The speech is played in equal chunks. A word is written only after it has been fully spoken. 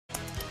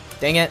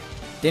Dang it.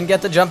 Didn't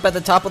get the jump at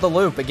the top of the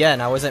loop.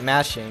 Again, I wasn't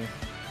mashing.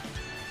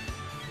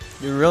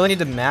 You really need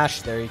to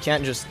mash there. You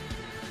can't just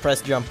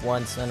press jump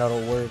once and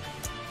it'll work.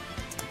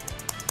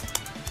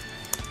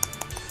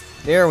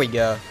 There we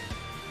go.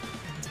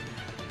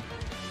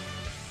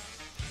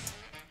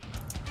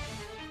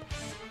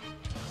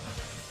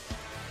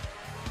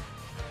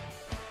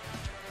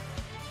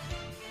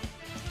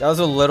 That was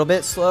a little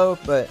bit slow,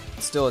 but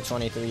still a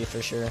 23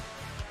 for sure.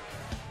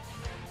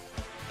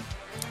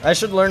 I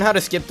should learn how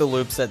to skip the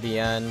loops at the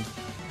end.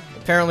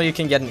 Apparently you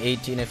can get an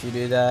 18 if you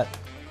do that.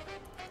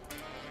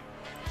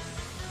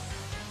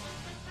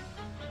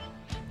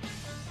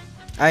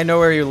 I know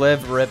where you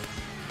live, rip.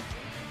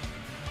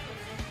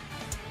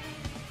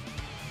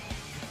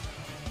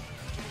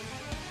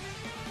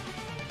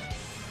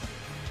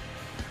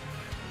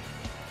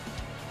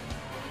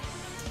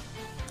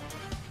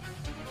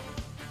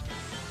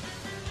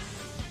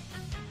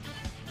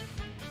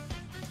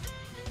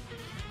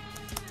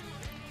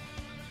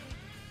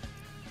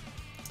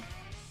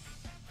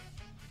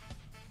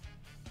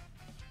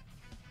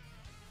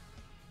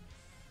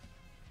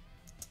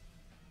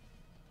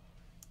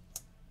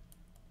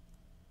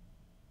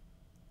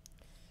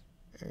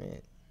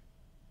 Alright.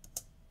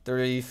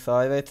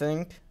 35, I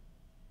think.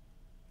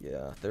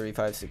 Yeah,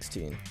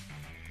 35-16.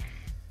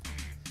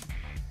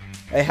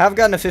 I have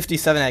gotten a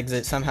 57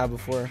 exit somehow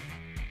before.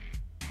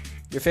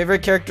 Your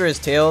favorite character is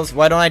Tails.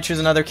 Why don't I choose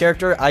another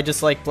character? I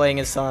just like playing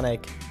as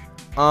Sonic.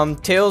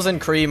 Tails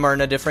and Cream are in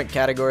a different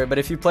category, but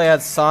if you play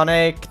as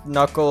Sonic,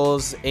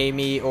 Knuckles,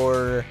 Amy,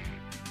 or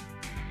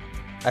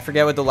I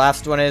forget what the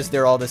last one is,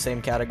 they're all the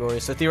same category.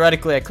 So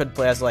theoretically, I could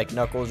play as like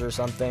Knuckles or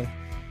something.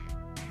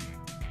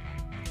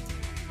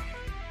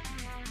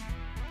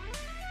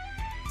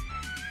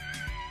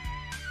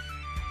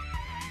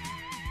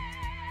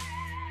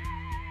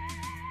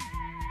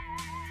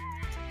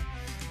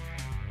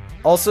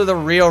 Also, the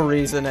real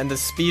reason and the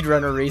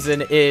speedrunner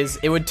reason is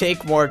it would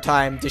take more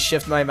time to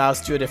shift my mouse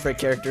to a different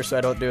character, so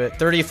I don't do it.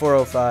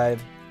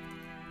 3405.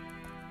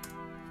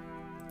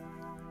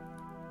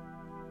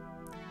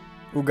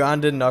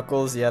 Ugandan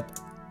Knuckles, yep.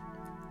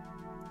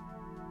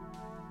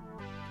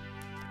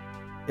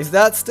 Is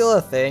that still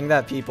a thing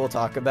that people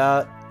talk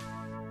about?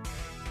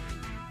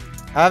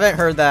 I haven't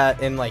heard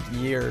that in like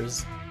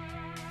years.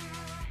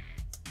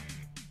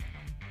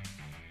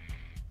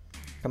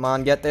 Come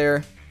on, get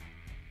there.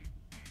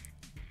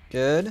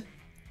 Good.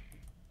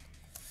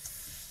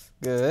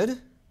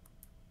 Good.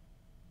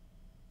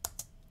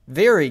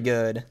 Very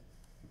good.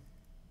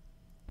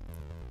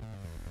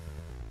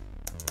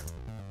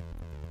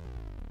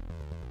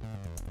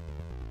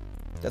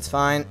 That's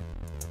fine.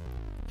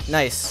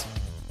 Nice.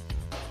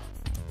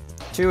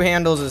 2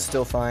 handles is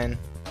still fine.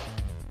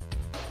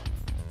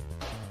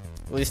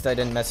 At least I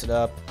didn't mess it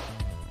up.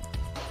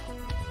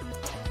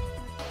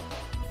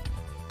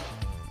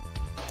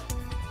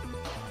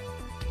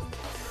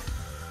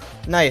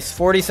 Nice,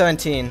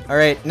 40-17.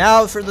 Alright,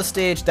 now for the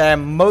stage that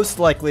I'm most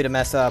likely to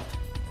mess up.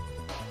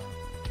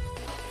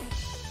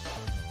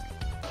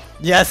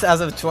 Yes,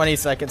 as of 20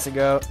 seconds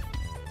ago.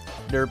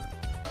 Derp.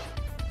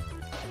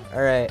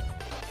 Alright,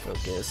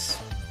 focus.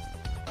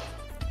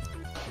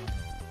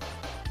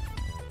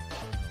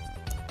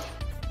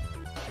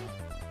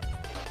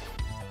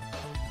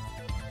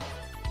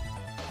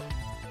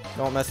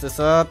 Don't mess this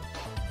up.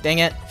 Dang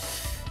it.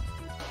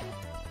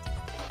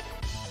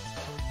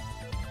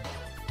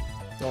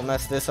 Don't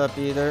mess this up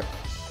either.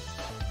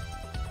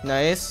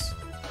 Nice.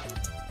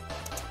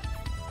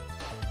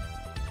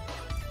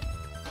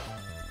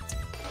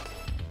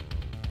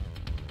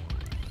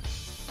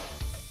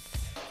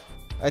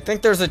 I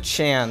think there's a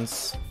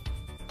chance.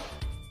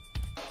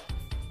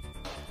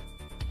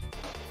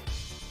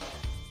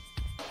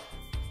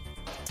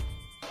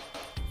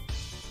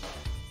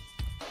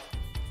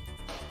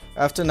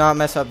 I have to not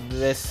mess up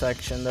this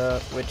section though,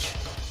 which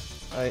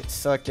I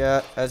suck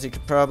at, as you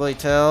could probably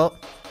tell.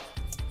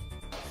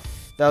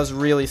 That was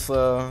really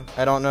slow.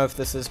 I don't know if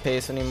this is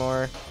pace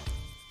anymore.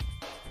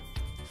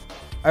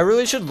 I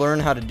really should learn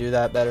how to do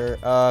that better.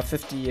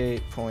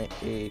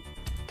 58.8.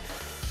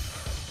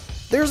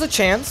 There's a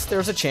chance.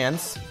 There's a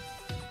chance.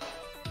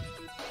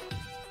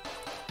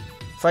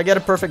 If I get a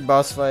perfect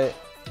boss fight,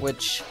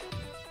 which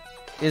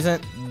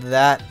isn't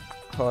that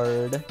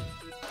hard,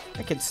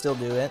 I could still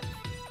do it.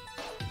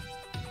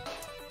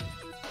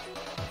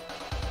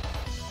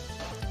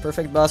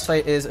 Perfect boss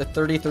fight is a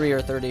 33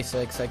 or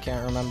 36. I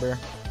can't remember.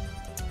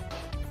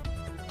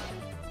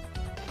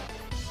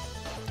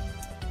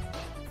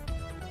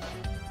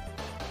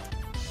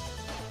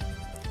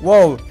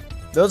 Whoa,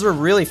 those were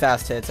really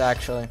fast hits,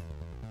 actually.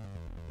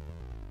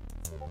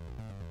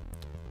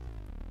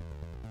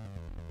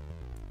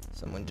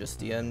 Someone just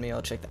DM'd me,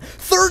 I'll check that.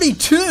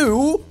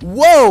 32?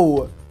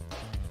 Whoa!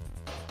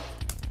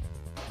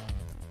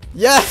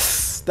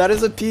 Yes! That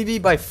is a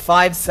PB by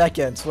 5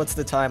 seconds. What's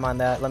the time on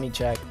that? Let me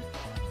check.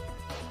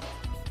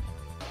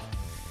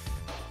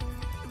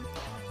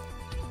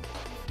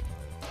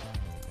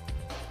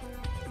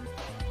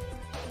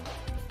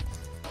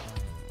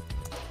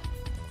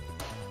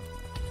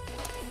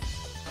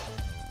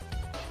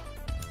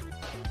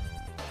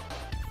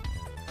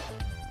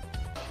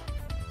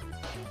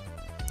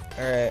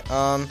 Alright,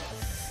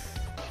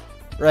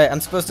 right, I'm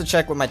supposed to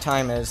check what my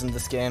time is in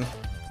this game.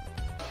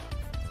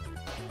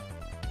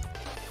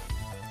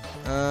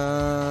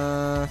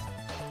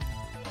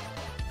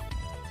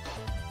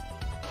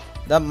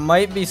 That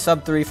might be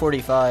sub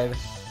 3:45.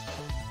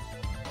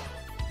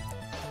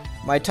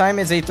 My time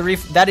is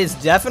that is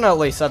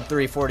definitely sub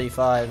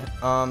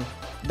 3:45.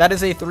 That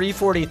is a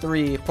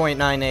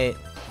 3:43.98.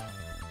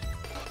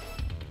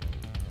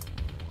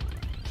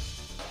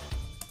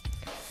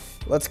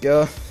 Let's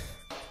go.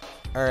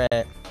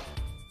 Alright.